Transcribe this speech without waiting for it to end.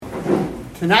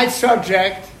Tonight's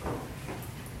subject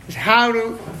is how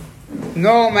to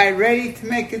know, am I ready to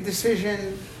make a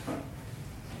decision,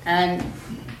 and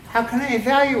how can I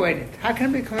evaluate it? How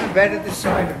can I become a better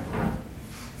decider?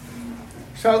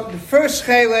 So the first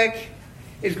chelek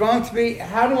is going to be,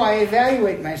 how do I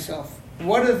evaluate myself?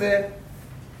 What are the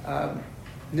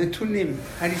netunim?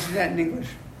 How do you say that in English?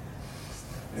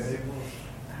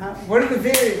 Variables. What are the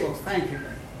variables? Thank you.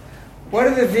 What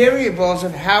are the variables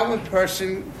of how a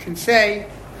person can say,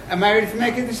 am I ready to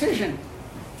make a decision?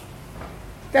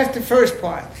 That's the first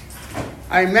part.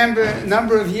 I remember a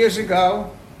number of years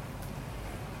ago,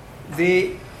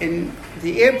 in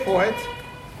the airport,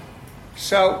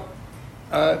 so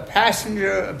a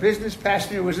business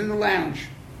passenger was in the lounge,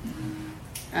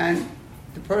 and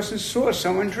the person saw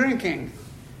someone drinking.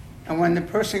 And when the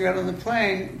person got on the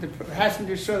plane, the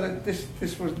passenger saw that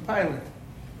this was the pilot.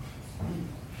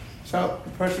 So the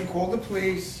person called the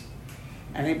police,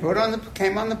 and he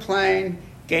came on the plane,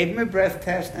 gave him a breath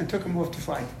test, and took him off the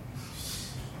flight.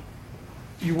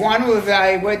 You want to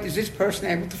evaluate, is this person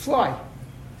able to fly?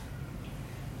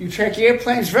 You check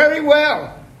airplanes very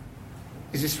well.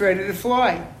 Is this ready to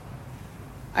fly?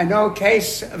 I know a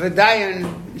case of a Dayan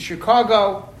in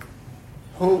Chicago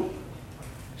who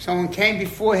someone came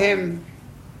before him.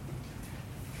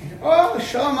 And, oh,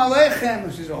 Shalom Aleichem. It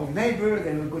was his old neighbor.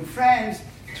 They were good friends.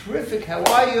 Terrific. How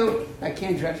are you? I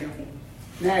can't judge you.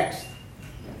 Next.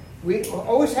 We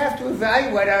always have to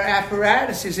evaluate our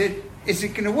apparatus. Is it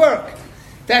going to work?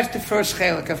 That's the first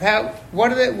chelik of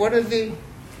what are the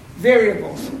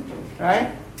variables,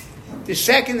 right? The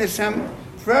second is some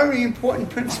very important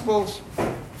principles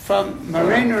from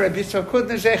Marenu Rabbi Yitzchak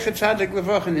Kudner Zecher Tzadik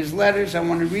Levrach in his letters. I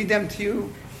want to read them to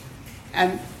you,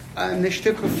 and the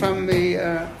shtickle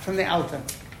from the Alta.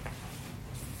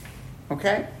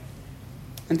 Okay,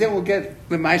 and then we'll get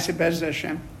L'Maaseh Be'ez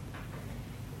Hashem.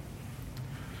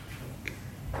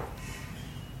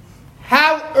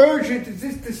 How urgent is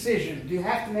this decision? Do you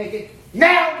have to make it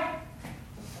now?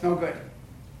 No good.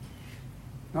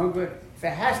 No good. If it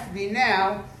has to be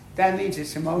now, that means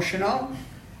it's emotional,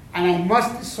 and I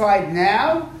must decide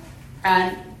now.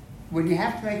 And when you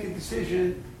have to make a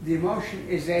decision, the emotion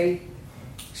is a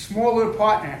smaller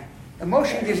partner.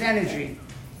 Emotion gives energy.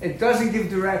 It doesn't give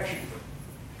direction.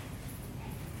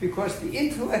 Because the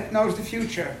intellect knows the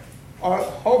future, or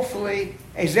hopefully,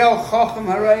 Ezel Chochem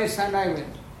Harayas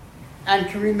Hanaylim, and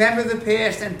can remember the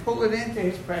past and pull it into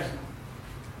his present.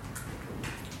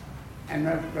 And you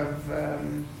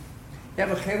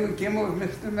have a Chelek Gimel of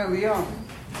Mr. Melion.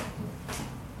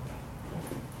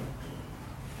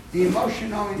 The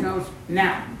emotion only knows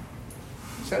now.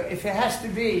 So if it has to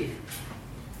be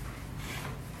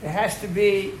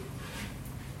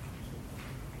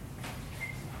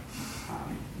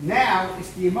now,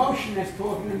 it's the emotion that's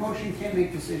talking. The emotion can't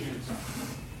make decisions.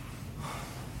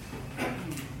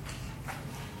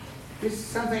 This is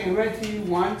something I read to you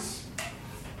once.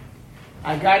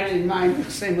 I got it in mind with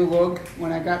Semilog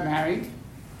when I got married.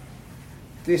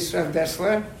 This Rav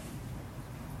Dessler.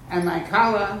 And my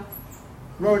Kala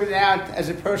wrote it out as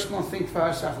a personal thing for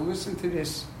herself. Listen to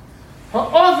this.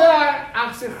 Ha'over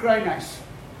achzechroinos.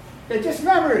 They're just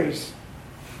memories.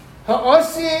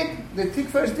 Ha'osid, the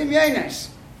tikvos dimyonos.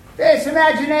 There's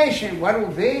imagination. What it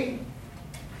will be?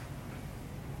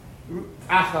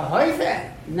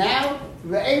 Achahoive. Now,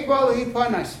 ve'ebol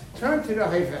hiponos. Turn to the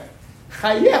hoive.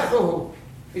 Chayechu.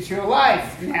 It's your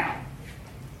life now.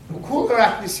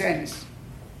 Ukulurach nisenis.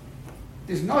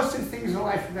 There's no such thing as a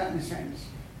life without nisenis,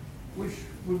 which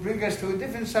would bring us to a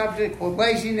different subject called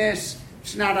laziness.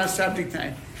 It's not our subject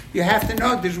tonight. You have to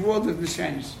know there's a world of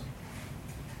nisenis.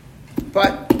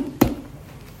 But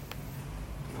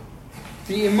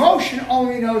the emotion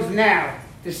only knows now.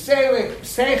 The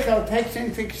seichel takes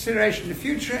into consideration the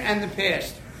future and the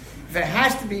past. If it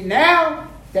has to be now,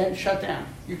 then shut down.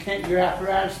 You can't. Your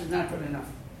apparatus is not good enough.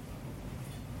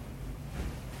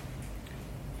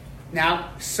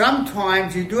 Now,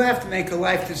 sometimes you do have to make a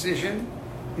life decision.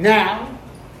 Now,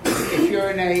 if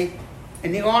you're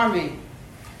in the army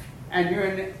and you're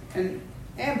in an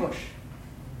ambush,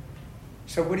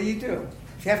 so what do?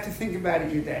 If you have to think about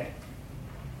it, you're dead.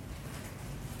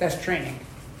 That's training.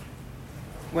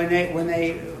 When they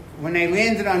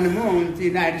landed on the moon, the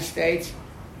United States,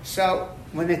 so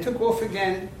when they took off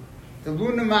again, the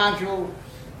lunar module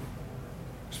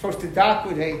was supposed to dock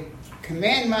with a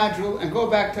command module and go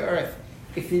back to Earth.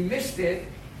 If he missed it,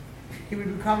 he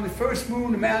would become the first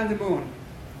moon around the moon.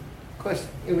 Because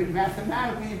it would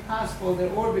mathematically impossible that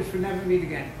orbits would never meet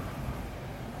again.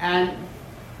 And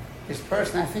this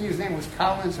person, I think his name was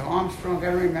Collins or Armstrong, I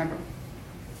don't remember.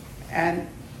 And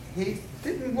he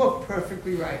didn't look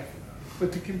perfectly right.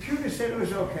 But the computer said it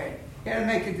was okay. He had to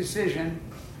make a decision.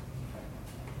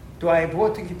 Do I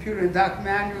abort the computer and dock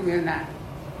manually or not?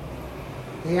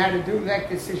 He had to do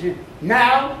that decision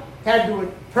now. He had to do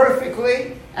it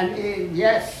perfectly. And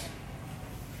yes,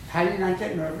 how did he not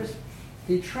get nervous?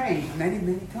 He trained many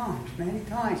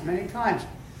times.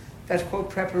 That's called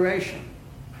preparation.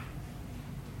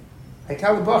 I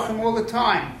tell the Bachim all the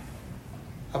time,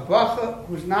 a Bacha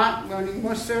who's not learning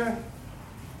Musar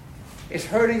is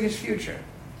hurting his future.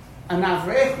 An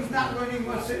Avrech who's not learning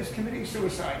Musar is committing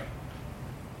suicide.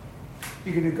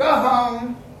 You're going to go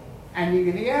home and you're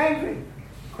going to get angry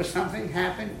because something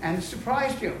happened and it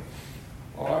surprised you.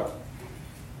 Or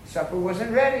supper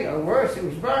wasn't ready, or worse, it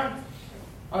was burnt.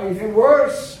 Or even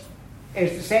worse,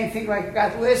 it's the same thing like you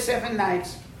got the last 7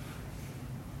 nights.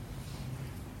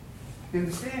 You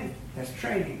understand? That's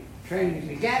training. Training is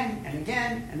again and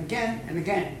again and again and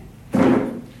again.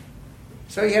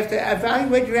 So you have to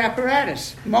evaluate your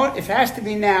apparatus. If it has to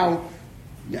be now,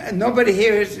 nobody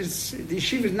here the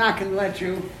yeshiva is not going to let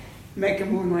you make a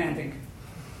moon landing.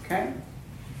 Okay?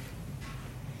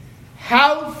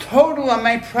 How total are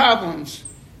my problems?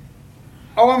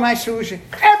 Or my solution?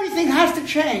 Everything has to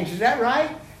change. Is that right?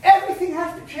 Everything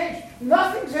has to change.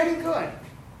 Nothing's any good.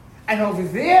 And over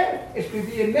there, it's going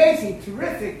to be amazing,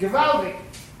 terrific, gewaldic.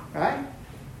 Right?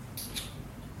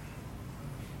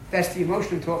 That's the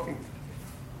emotion talking.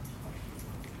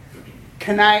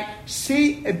 Can I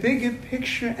see a bigger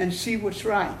picture and see what's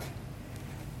right?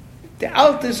 The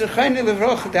Alte Zechayne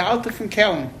Levrocha, the Alte from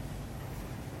Kelm,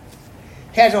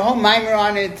 has a whole mimer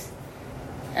on it,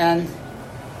 and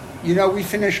we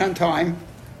finish on time.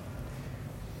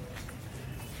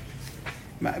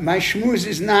 My shmuz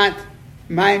is not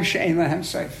Mayim She'ein Lahem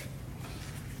Seif.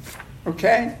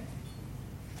 Okay?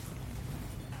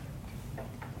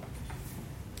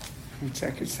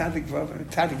 Tzadik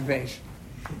Beis.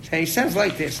 So he says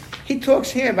like this. He talks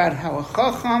here about how a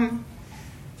Chacham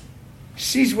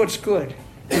sees what's good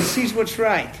and sees what's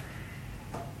right.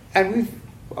 And we've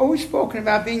always spoken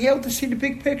about being able to see the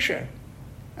big picture.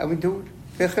 And we do it.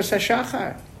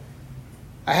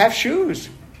 I have shoes.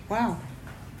 Wow.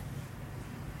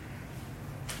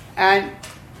 And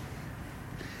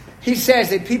he says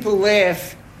that people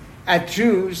laugh at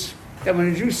Jews, that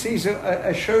when a Jew sees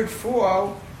a shirt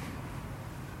fall,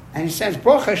 and he says,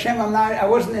 Baruch Hashem, I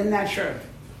wasn't in that shirt.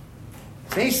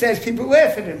 So he says people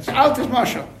laugh at him. It's Altus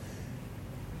Mashal.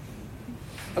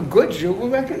 A good Jew will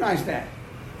recognize that.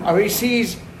 Or he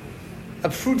sees a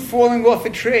fruit falling off a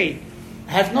tree,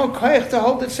 has no koyach to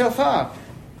hold itself up.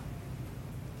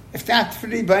 If not for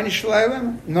the Bnei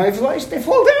Shalom, noivlois, they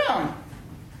fall down.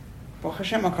 Baruch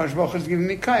Hashem, HaKadosh Baruch Hu has given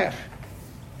me koyach.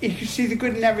 You can see the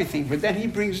good in everything. But then he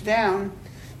brings down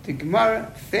the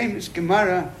Gemara, famous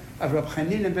Gemara of Rab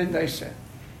Chanina ben Dosa.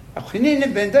 Rab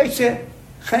Chanina ben Dosa,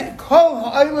 Kol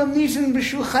ha'olam nizan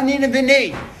b'shul Chanina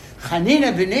b'nei.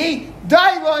 Chanina b'nei,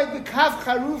 dai loy b'kav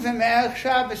charuvim me'er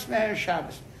Shabbos, me'er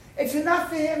Shabbos. It's enough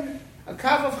for him, a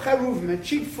kav of charuvim, a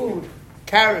cheap food,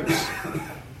 carrots.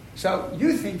 So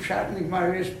you think Pshat in the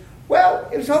Gemara is, well,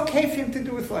 it was okay for him to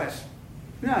do with less.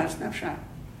 No, it's not Pshat.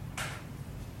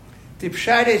 The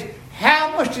Pshat is,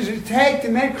 how much does it take to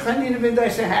make Chanina ben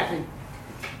Dosa happy?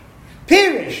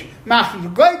 Pirish,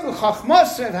 machim v'goytel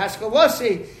chachmosa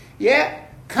v'haskalosi,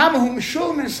 kama hu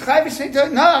mishulm and schayvis.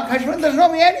 No, Hashemon doesn't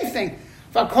know me anything.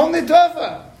 V'kol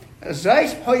nedova.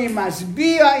 Zayis hoyi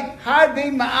mazbiyai harbe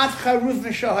ma'at charuf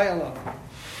v'shohayalo.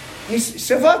 He's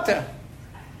savota.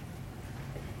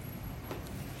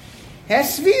 He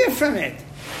has svia from it.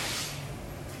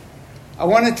 I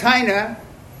want to taina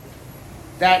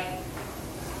that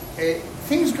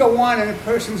things go on in a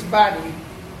person's body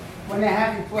when they're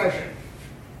having pleasure.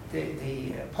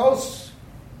 The pulse,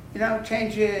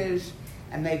 changes,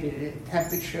 and maybe the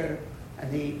temperature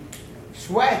and the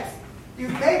sweat.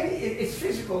 Maybe it's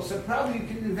physical, so probably you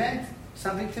can invent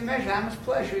something to measure how much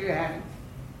pleasure you're having.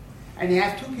 And you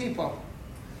have 2 people.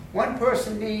 One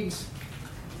person needs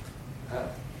a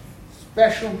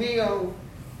special meal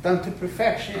done to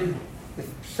perfection,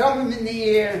 with someone in the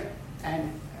ear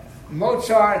and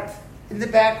Mozart in the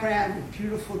background with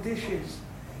beautiful dishes.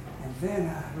 And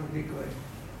then it'll be good.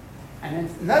 And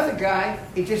then another guy,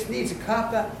 he just needs a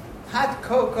cup of hot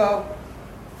cocoa,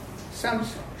 some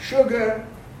sugar,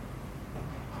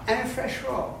 and a fresh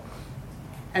roll.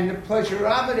 And the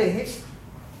pleasurometer hits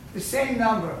the same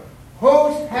number.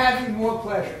 Who's having more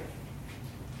pleasure?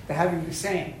 They're having the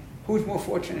same. Who's more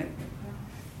fortunate?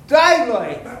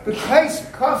 Dailoi, because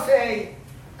coffee,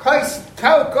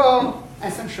 cocoa,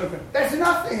 and some sugar. That's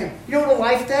enough for him. You know what a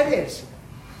life that is?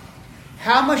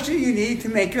 How much do you need to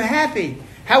make you happy?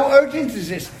 How urgent is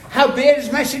this? How bad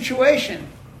is my situation?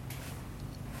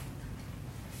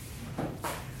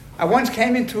 I once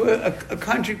came into a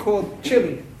country called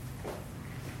Chile.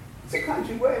 It's a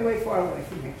country way, way far away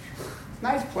from here. It's a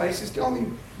nice place. It's the only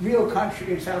real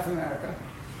country in South America.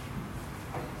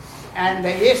 And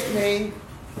they asked me,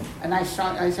 and I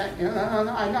said, no,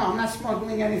 I'm not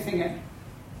smuggling anything in.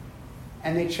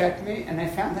 And they checked me, and they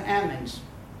found the almonds.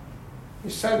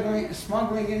 They're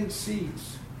smuggling in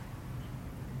seeds.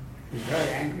 He was very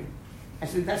angry. I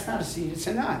said, that's not a seed, it's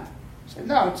a nut. He said,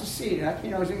 no, it's a seed. He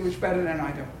knows English better than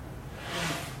I do.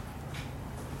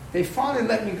 They finally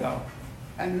let me go.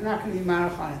 And they're not going to be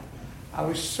marathon. I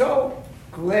was so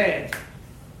glad,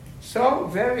 so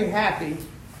very happy,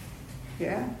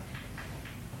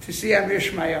 to see Amir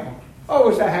Shmael. Oh,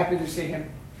 was I happy to see him.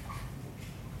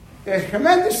 There's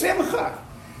tremendous simcha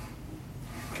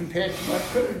compared to what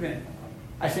could have been.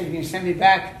 I said, you can send me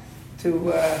back to,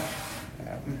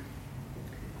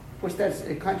 what's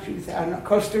that country? I don't know,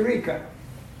 Costa Rica.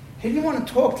 He didn't want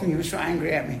to talk to me. He was so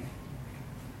angry at me.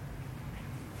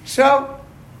 So,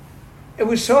 it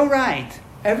was so right.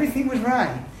 Everything was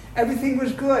right. Everything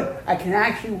was good. I can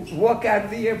actually walk out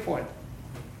of the airport.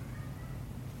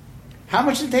 How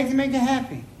much does it take to make you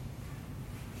happy?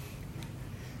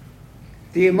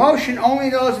 The emotion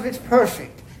only knows if it's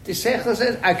perfect. The seichel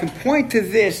says, I can point to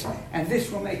this, and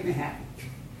this will make me happy.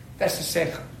 That's the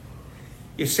seichel.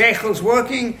 Your seichel is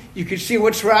working, you can see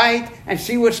what's right, and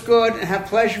see what's good, and have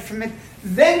pleasure from it.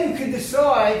 Then you can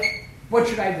decide, what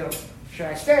should I do? Should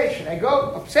I stay? Should I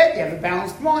go? Upset, you have a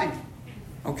balanced mind.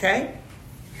 Okay?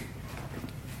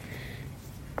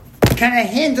 Can I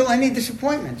handle any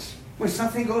disappointments? When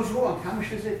something goes wrong, how much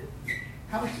does it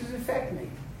affect me?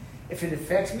 If it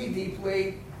affects me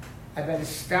deeply, I better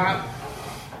stop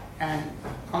and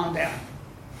calm down.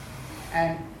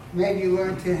 And maybe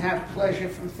learn to have pleasure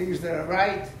from things that are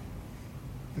right,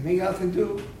 and being able to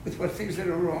do with what things that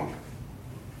are wrong.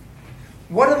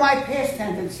 What are my past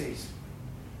tendencies?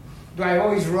 Do I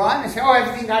always run and say, oh,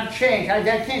 everything got to change, I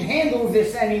can't handle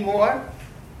this anymore?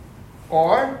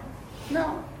 Or,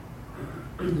 no.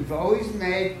 You've always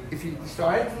made, if you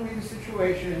started to leave a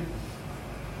situation,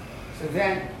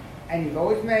 and you've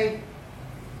always made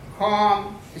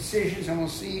calm decisions, and we'll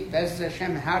see, Bez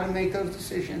Hashem, how to make those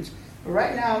decisions. But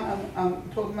right now, I'm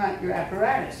talking about your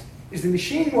apparatus. Is the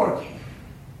machine working?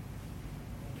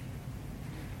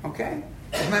 Okay?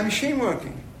 Is my machine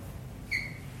working?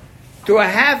 Do I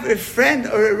have a friend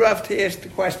or a Rav to ask the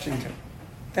question to?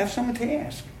 To have someone to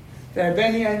ask. The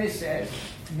Rabbeinu Yonah says,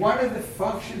 one of the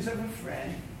functions of a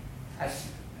friend, as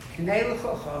Knei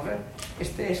L'Chochava, is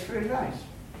to ask for advice.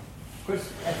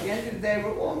 Because at the end of the day,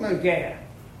 we're all Nogea.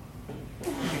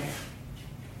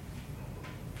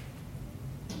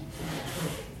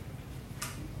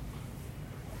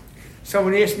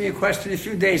 Someone asked me a question a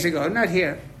few days ago, not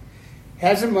here.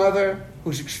 Has a mother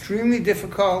who's extremely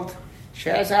difficult. She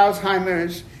has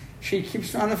Alzheimer's. She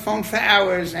keeps on the phone for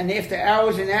hours, and after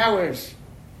hours and hours,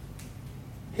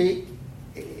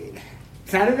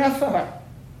 it's not enough for her.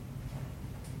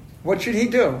 What should he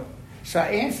do? So I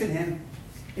answered him,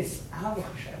 it's Ahavah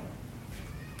Hashem.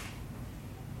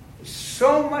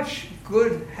 So much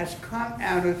good has come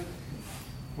out of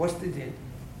what's the din?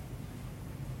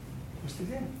 What's the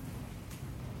din?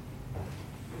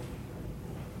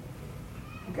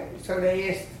 Okay, so they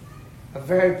asked a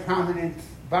very prominent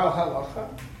Baal Halacha,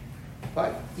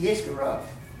 but he asked a Rav,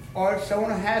 or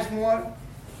someone who has more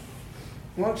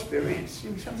experience.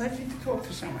 Sometimes you need to talk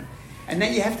to someone. And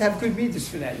then you have to have good midas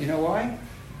for that. You know why?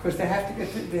 Because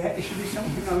it should be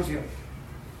someone who knows you.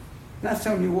 Not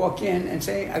someone you walk in and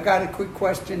say, I got a quick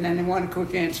question and they want a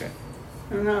quick answer.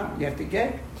 No. You have to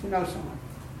get to know someone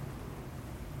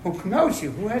who knows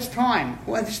you, who has time,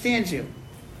 who understands you.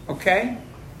 Okay?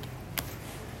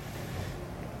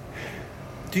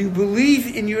 Do you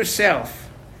believe in yourself?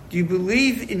 Do you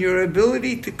believe in your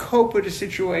ability to cope with a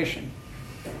situation?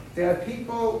 There are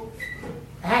people,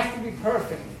 it has to be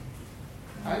perfect.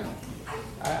 Right?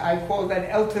 I call that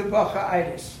El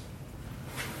Tebacha-itis.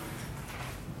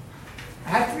 It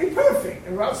has to be perfect,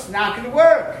 or else it's not going to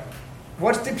work.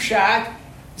 What's the pshat?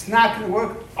 It's not going to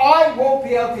work. I won't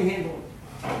be able to handle it.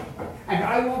 And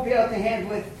I won't be able to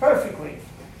handle it perfectly.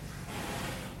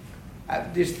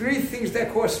 There's three things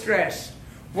that cause stress.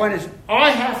 One is, I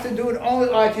have to do it, only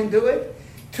I can do it.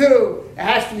 Two, it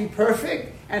has to be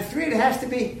perfect. And three, it has to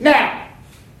be now.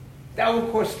 That will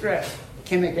cause stress.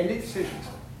 Can't make any decisions.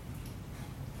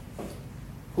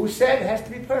 Who said it has to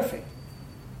be perfect?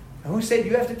 Who said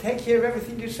you have to take care of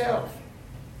everything yourself?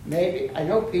 Maybe, I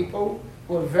know people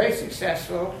who are very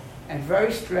successful and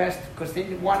very stressed because they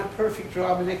want a perfect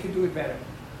job and they can do it better.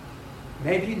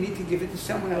 Maybe you need to give it to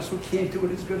someone else who can't do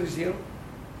it as good as you.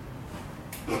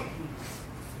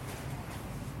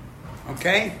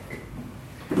 Okay?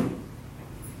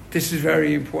 This is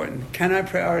very important. Can I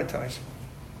prioritize?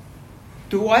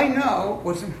 Do I know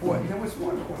what's important and what's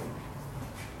more important?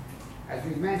 As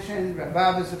we mentioned,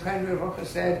 Rabbi Zechaim Revocha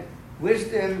said,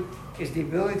 wisdom is the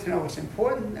ability to know what's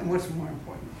important and what's more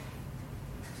important.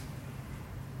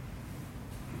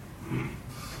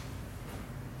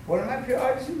 What are my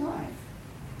priorities in life?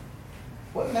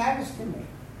 What matters to me?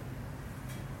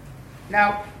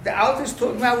 Now, the Alta's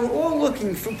talking about we're all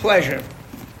looking for pleasure.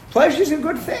 Pleasure is a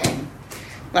good thing.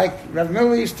 Like Rav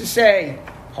Miller used to say,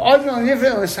 in the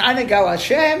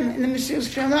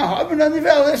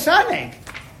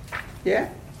yeah?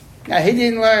 Now, he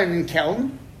didn't learn in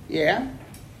Kelm, yeah?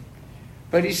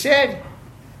 But he said,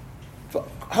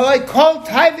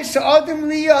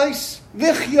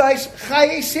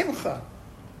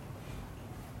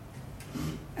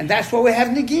 and that's why we have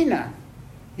Nagina,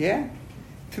 yeah?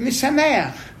 To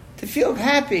misameach, to feel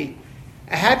happy.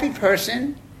 A happy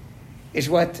person is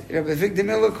what Rabbi Victor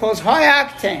Miller calls high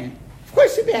octane. Of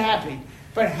course you'll be happy,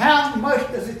 but how much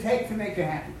does it take to make you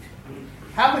happy?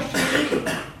 How much do you need?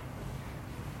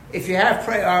 If you have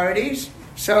priorities,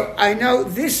 so I know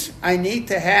this I need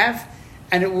to have,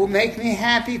 and it will make me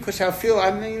happy because I'll feel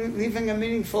I'm living a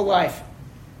meaningful life.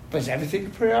 But is everything a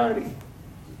priority?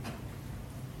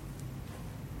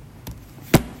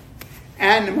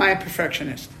 And am I a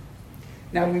perfectionist?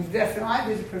 Now we've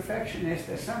defined as a perfectionist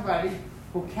as somebody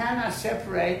who cannot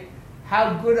separate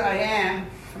how good I am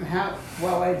from how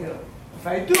well I do. If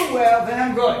I do well, then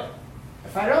I'm good.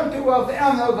 If I don't do well, then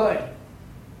I'm no good.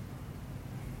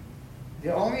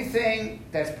 The only thing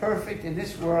that's perfect in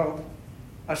this world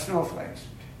are snowflakes.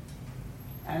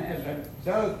 And as a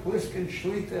Zog Pliskin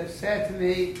Shlita said to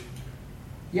me,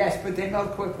 yes, but they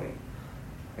melt quickly.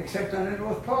 Except on the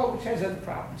North Pole, which has other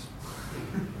problems.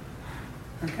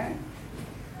 Okay?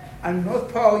 On the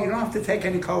North Pole, you don't have to take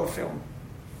any color film.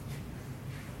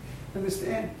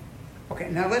 Understand? Okay,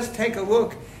 now let's take a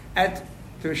look at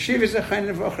the Yeshiva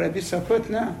Zechaim Nevuch Rabbi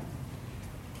Saputna.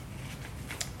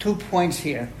 2 points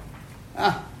here.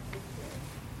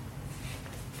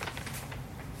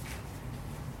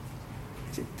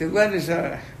 The letters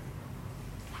are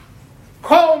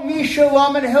Kol Misha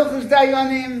Lamed Hilchus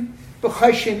Dayanim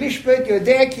B'Choshe Mishpat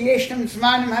Yodea Ki Yeshem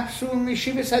Zmanim Hapsul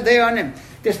Mishivas HaDayanim.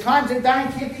 There's times that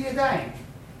dying can't be a dying.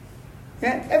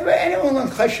 Yeah? Anyone on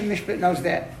Choshe Mishpat knows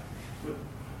that.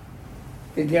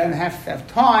 They don't have to have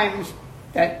times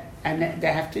that, and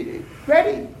they have to be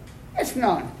ready. It's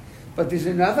known. But there's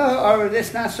another or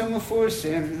that's not so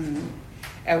mufursim.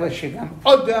 Ela shegam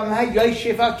Odam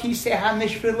haYoshev al Kisei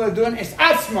haMishpat Ladun es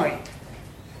Atzmai.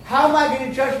 How am I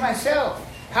going to judge myself?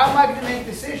 How am I going to make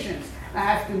decisions? I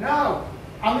have to know.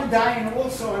 I'm a dying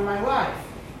also in my life.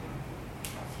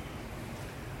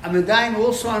 I'm a dying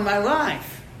also in my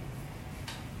life.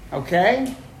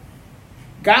 Okay?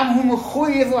 Gam hu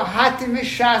mechuyev lahatim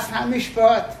mishas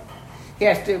hamishpat. He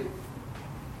has to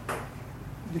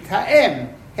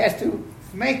b'ta'em. He has to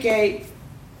make a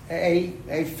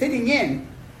fitting in.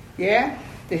 Yeah,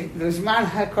 the zman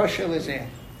hakosher lezeh.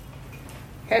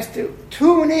 He has to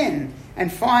tune in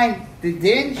and find the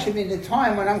din should be the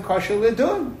time when I'm kosher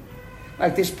ledun.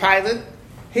 Like this pilot,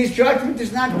 his judgment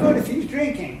is not good if he's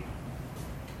drinking.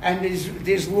 And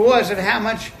there's laws of how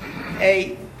much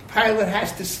a pilot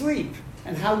has to sleep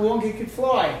and how long he could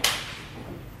fly.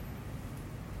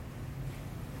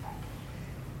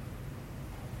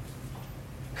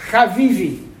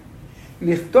 Chavivi.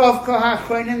 Michtov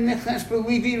kohachronim nichnas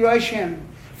belivi roshem.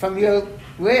 From your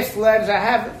last letters, I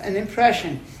have an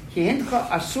impression. Kihincha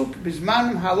asuk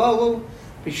bizmanim halolu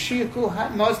b'shirku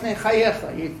moznei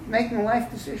chayecha. You're making life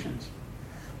decisions.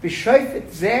 B'shoifet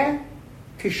zeh,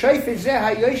 kishoifet zeh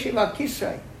hayoshiv al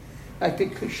kisai. Like the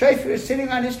shofar is sitting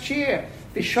on his chair.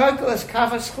 B'shoikel es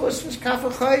kafas chus v'es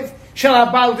kafas choiv shel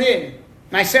habaldin.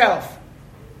 Myself.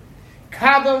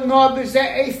 Kabel no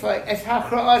b'zeh eifai es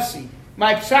hachraosi.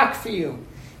 My psak for you.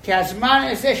 Now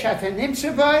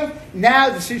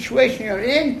the situation you're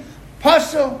in,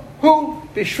 pasal hu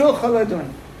b'shul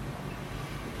chaladun.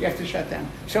 You have to shut down.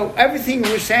 So everything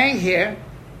we're saying here,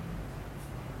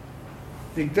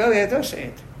 the Gdolei Hados say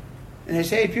it, and they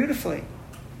say it beautifully.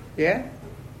 Yeah.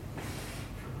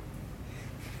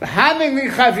 He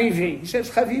says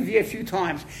chavivi a few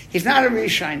times. He's not a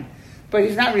Rishon, but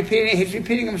he's not repeating. He's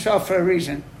repeating himself for a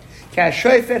reason. It's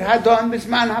going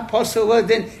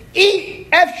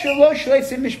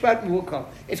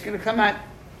to come out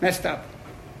messed up.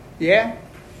 Yeah?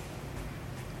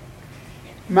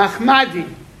 Mahmadi,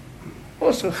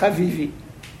 also Chavivi.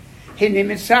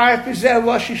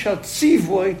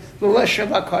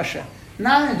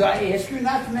 Not only do I ask you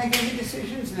not to make any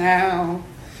decisions now,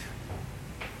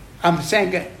 I'm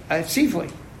saying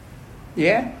tzivui.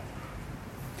 Yeah?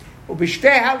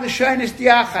 Ubishtei ha'lishonis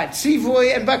diachad,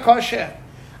 tzivui and bakosha.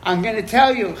 I'm going to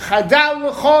tell you, chadal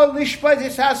l'chol lishpat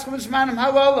hisaschum zmanim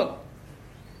halolu.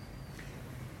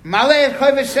 Malay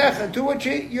chovesecha, do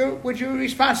what your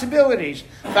responsibilities.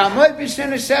 V'amod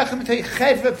b'sinusecha m'tei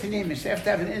chedva p'nimis. You have to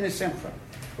have an inner simcha.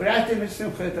 Without the inner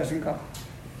simcha, it doesn't go.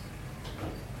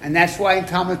 And that's why in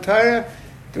Talmud Torah,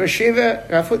 the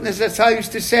Rashiva, Rav Hutner Zatzal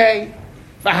used to say,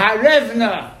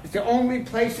 V'harevna, it's the only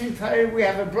place in Torah we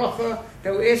have a bracha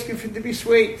that we're asking for it to be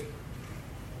sweet.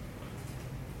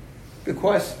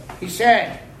 Because he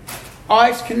said,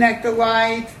 eyes connect the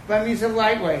light by means of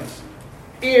light waves.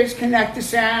 Ears connect the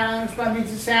sounds by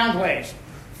means of sound waves.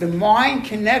 The mind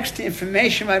connects to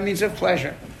information by means of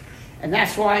pleasure. And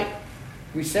that's why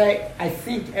we say, I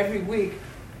think every week,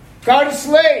 go to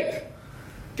sleep.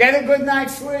 Get a good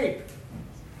night's sleep.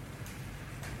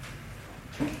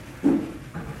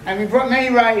 And we brought many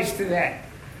rights to that.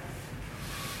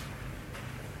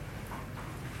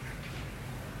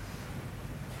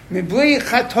 You don't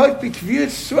have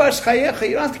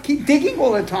to keep digging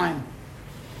all the time.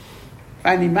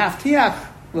 I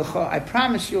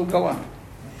promise you'll go up.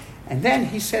 And then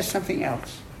he says something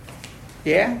else.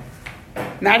 Yeah?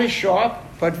 Not as sharp,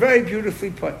 but very beautifully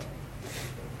put.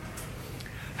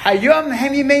 Hayom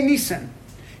hem yimei Nisan.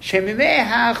 Shemimei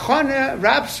ha'achona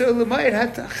rabso l'moed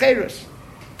ha'cherus.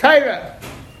 Torah.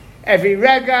 Every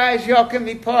rega is yokem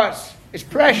mipos. It's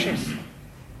precious.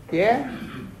 Yeah?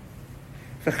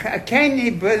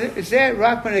 V'chakeni b'zeh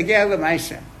rak b'negeh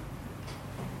l'maisa.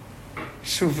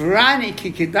 Suvrani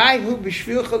ki kedaihu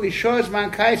b'shvilcha l'shoz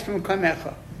man kais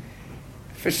b'mkamecha.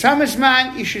 For some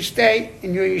zman, you should stay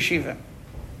in your yeshiva.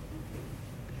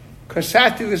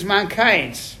 Kosati l'zman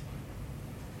kais.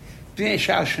 We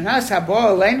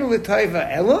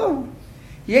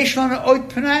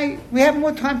have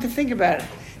more time to think about it.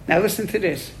 Now listen to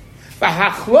this.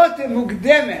 A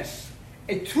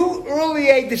too early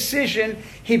a decision,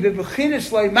 it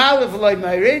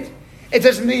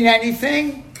doesn't mean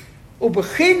anything.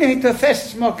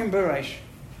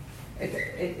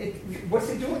 What's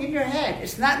it doing in your head?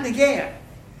 It's not negaya.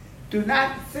 Do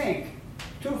not think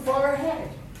too far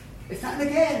ahead. It's not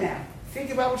negaya now.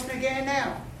 Think about what's negaya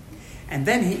now. And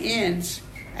then he ends,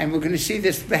 and we're going to see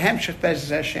this, Behemshech Bezos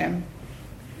Hashem.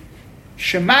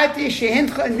 Shemati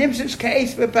shehincha nimtzitz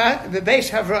ka'es bebeis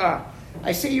havra'ah.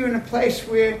 I see you're in a place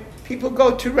where people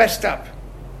go to rest up.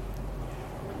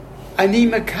 Ani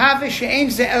makave she'ein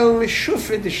ze'el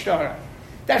l'shufra d'shtara.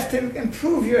 That's to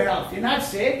improve your health. You're not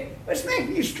sick, but it's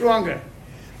making you stronger.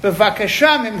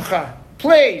 Bevakasha mimcha,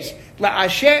 please,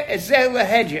 la'asher ezeh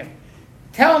lahedya.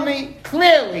 Tell me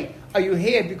clearly, are you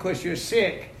here because you're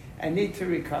sick and need to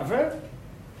recover?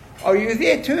 Or are you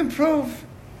there to improve?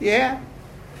 Yeah?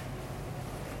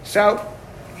 So,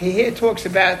 he here talks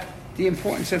about the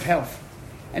importance of health.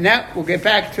 And now we'll get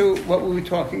back to what we were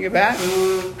talking about.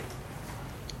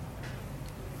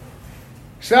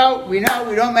 So, we know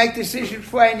we don't make decisions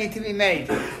before they need to be made.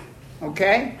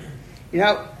 Okay? You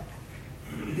know,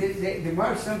 the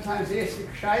Gemara sometimes asks the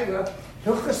Kshayla,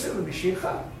 Hilchasila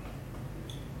b'shicha?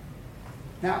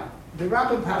 Now, the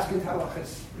Rambam Paskin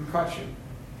halachas in Kachim,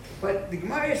 but the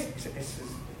Gemara is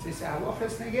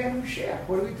halachas negeh Mashiach.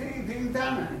 What are we doing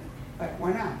down on it? Like,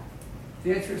 why not?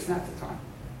 The answer is not the time.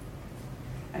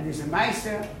 And there's a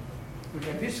Meiser with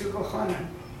a Bisu Kochanan,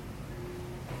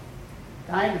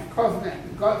 time of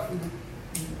covenant, God,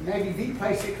 maybe the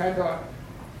place of Kador.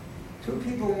 Two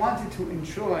people wanted to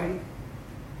enjoy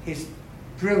his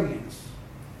brilliance.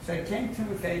 So they came to him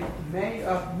with a made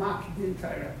up Makdin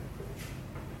Torah.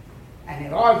 And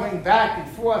they're arguing back and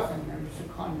forth, and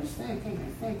Mr. Khan is thinking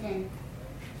and thinking.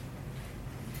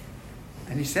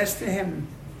 And he says to him,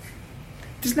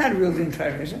 this is not a real din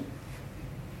Torah, is it?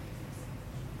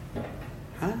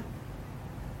 Huh?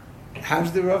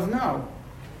 How's the Rav know?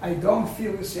 I don't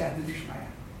feel the Siyata D'Shmaya.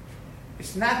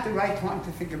 It's not the right time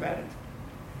to think about it.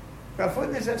 Rav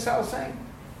Hutner Zatzal saying,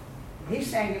 he's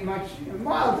saying it much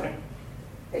milder.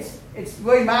 It's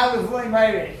loy malav, loy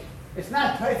meirid. It's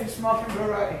not Taifus smoking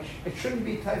Baraish. It shouldn't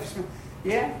be Taifus smoking.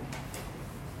 Yeah?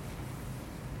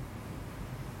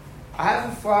 I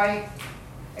have a flight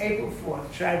April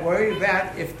 4th. Should I worry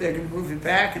about if they're going to move it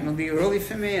back and it'll be early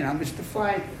for me and I'll miss the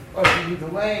flight, or if it'll be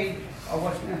delayed, or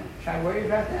what's going to... Should I worry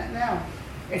about that now?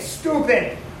 It's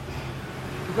stupid.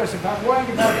 Because if I'm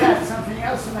worrying about that, something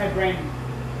else in my brain,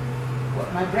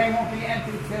 my brain won't be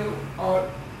empty to, or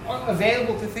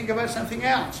available to think about something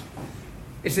else.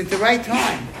 Is it the right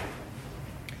time?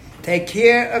 Take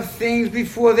care of things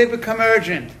before they become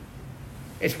urgent.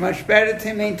 It's much better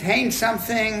to maintain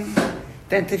something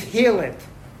than to heal it.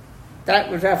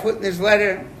 That was Rav Hutner's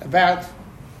letter about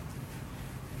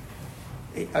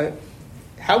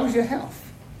how was your health?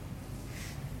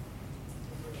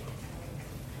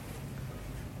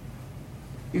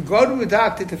 You go to a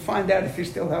doctor to find out if you're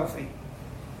still healthy.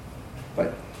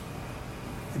 But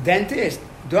the dentist,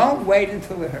 don't wait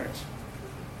until it hurts.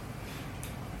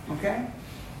 Okay?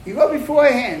 You go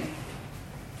beforehand.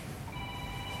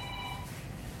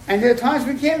 And there are times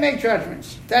we can't make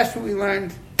judgments. That's what we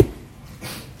learned.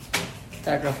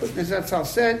 That Rav Hutner Zatzal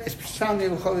said, it's Psalmi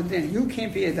l'chol hadin. You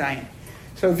can't be a dayan.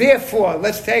 So therefore,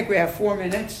 we have 4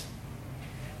 minutes.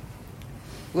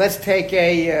 Let's take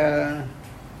a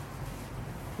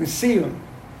L'siyum.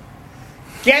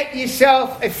 Get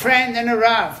yourself a friend and a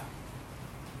Rav.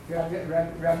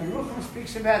 Rabbi Rucham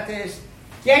speaks about this.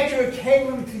 Get your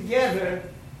kelim together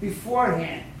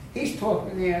beforehand. He's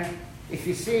talking there, if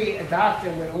you see a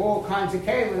doctor with all kinds of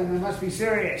kelim, it must be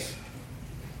serious.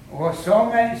 Or so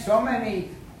many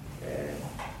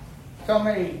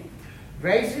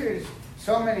razors,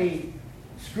 so many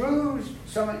screws,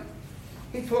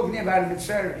 he's talking about a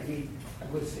mitzvah. He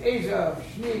was Ezov,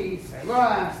 Shni,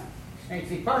 Selah, Shnei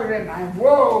Tzipparim, and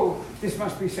whoa, this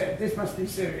must be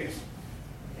serious.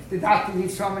 If the doctor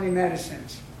needs so many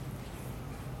medicines.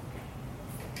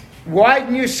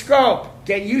 Widen your scope.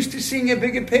 Get used to seeing a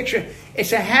bigger picture.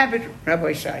 It's a habit,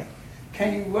 Rabbi Shai.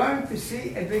 Can you learn to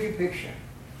see a bigger picture?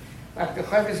 Like the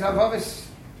Chavis Havavis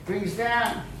brings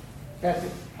down that the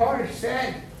Parish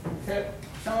said that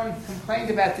someone complained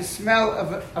about the smell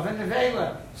of a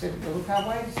nevela. Said, look how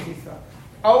white is he thought.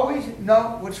 Always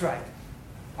know what's right.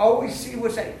 Always see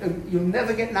what's right. You'll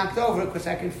never get knocked over because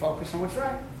I can focus on what's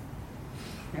right.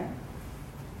 Yeah?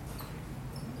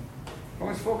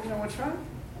 Always focus on what's right.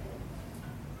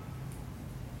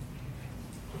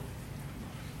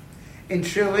 In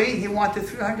Chile, he wanted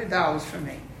 $300 from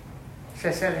me. So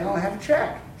I said, I only have a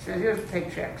check. He said, here's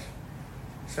take checks.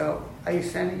 So, are you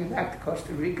sending him back to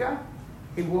Costa Rica?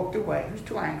 He walked away. He was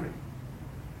too angry.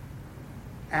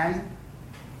 And,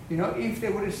 if they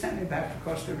would have sent me back to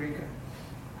Costa Rica,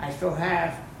 I still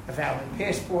have a valid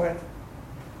passport.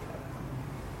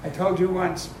 I told you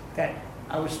once that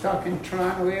I was stuck in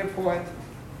Toronto airport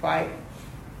by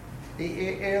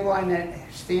the airline that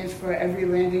stands for every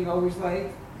landing always late.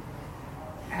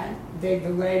 And they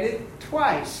delayed it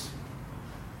twice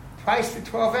for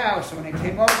 12 hours. So when they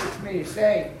came over to me to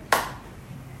say,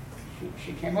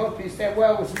 she came over to me and said,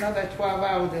 well, it was another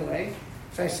 12-hour delay.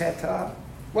 So I said to her,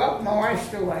 well, my wife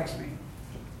still likes me.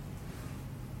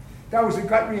 That was a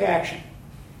gut reaction.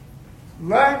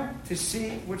 Learn to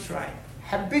see what's right.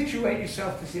 Habituate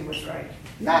yourself to see what's right.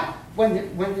 Not when the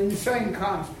Nisayon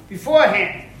comes,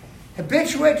 beforehand.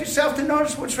 Habituate yourself to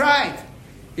notice what's right.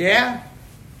 Yeah?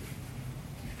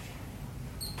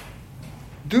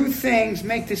 Do things,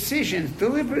 make decisions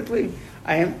deliberately.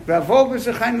 Rav Wolber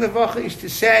Zechain Levacha used to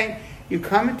say, you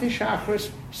come into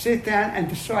Shachris, sit down and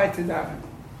decide to daven.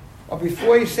 Or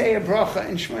before you say a bracha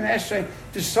in Shemona Esrei,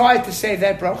 decide to say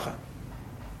that bracha.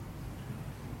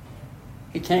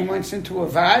 He came once into a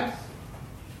vad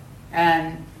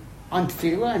and on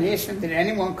tefillah and he asked him, did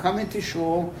anyone come into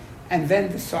shul and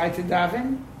then decide to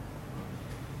daven?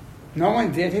 No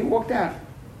one did. He walked out.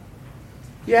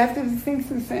 You have to think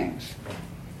through things.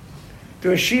 The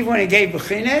Rashiv, when he gave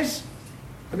B'chines,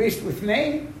 at least with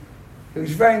me, he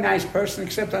was a very nice person,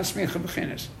 except on Smicha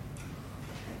B'chines.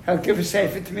 He'll give a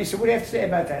sefer to me, so what do you have to say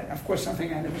about that? Of course,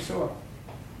 something I never saw.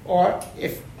 Or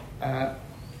if I'll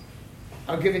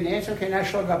give an answer, okay, now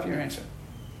shrug up your answer.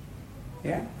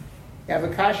 Yeah? You have a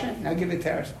kasha, now give it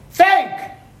to us. Think!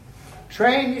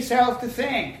 Train yourself to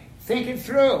think. Think it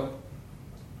through.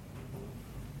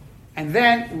 And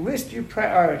then list your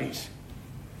priorities.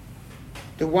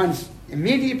 The ones,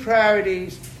 immediate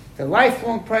priorities, the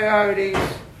lifelong priorities.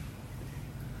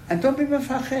 And don't be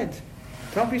mefached.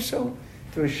 Don't be so.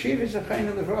 The Rashiv is a kind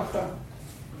of the rocha.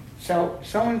 So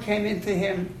someone came into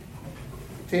him.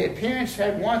 The parents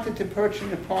had wanted to purchase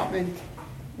an apartment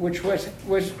which was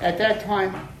at that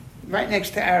time right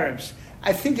next to Arabs.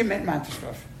 I think it meant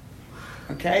Mantasrov.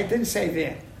 Okay? It didn't say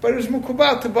there. But it was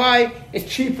mukubal to buy. It's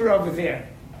cheaper over there.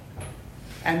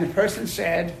 And the person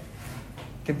said,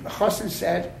 the Chassan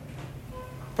said,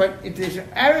 but there's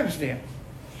Arabs there.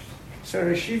 So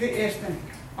Rashiva asked him,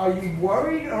 are you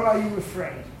worried or are you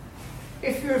afraid?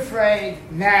 If you're afraid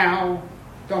now,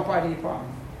 don't buy the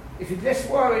apartment. If you're just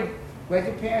worried, let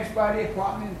the parents buy the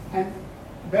apartment and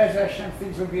Bez Hashem,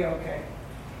 things will be okay.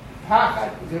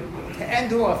 To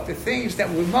end off, the things that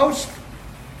were most,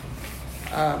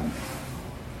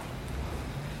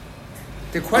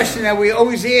 the question that we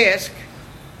always ask,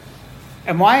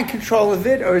 am I in control of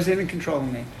it or is it in control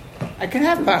of me? I can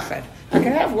have pachad. I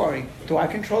can have worry. Do I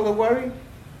control the worry?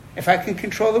 If I can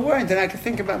control the worry, then I can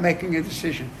think about making a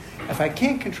decision. If I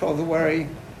can't control the worry,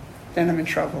 then I'm in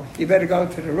trouble. You better go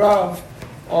to the Rav,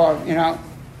 or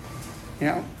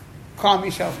calm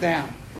yourself down.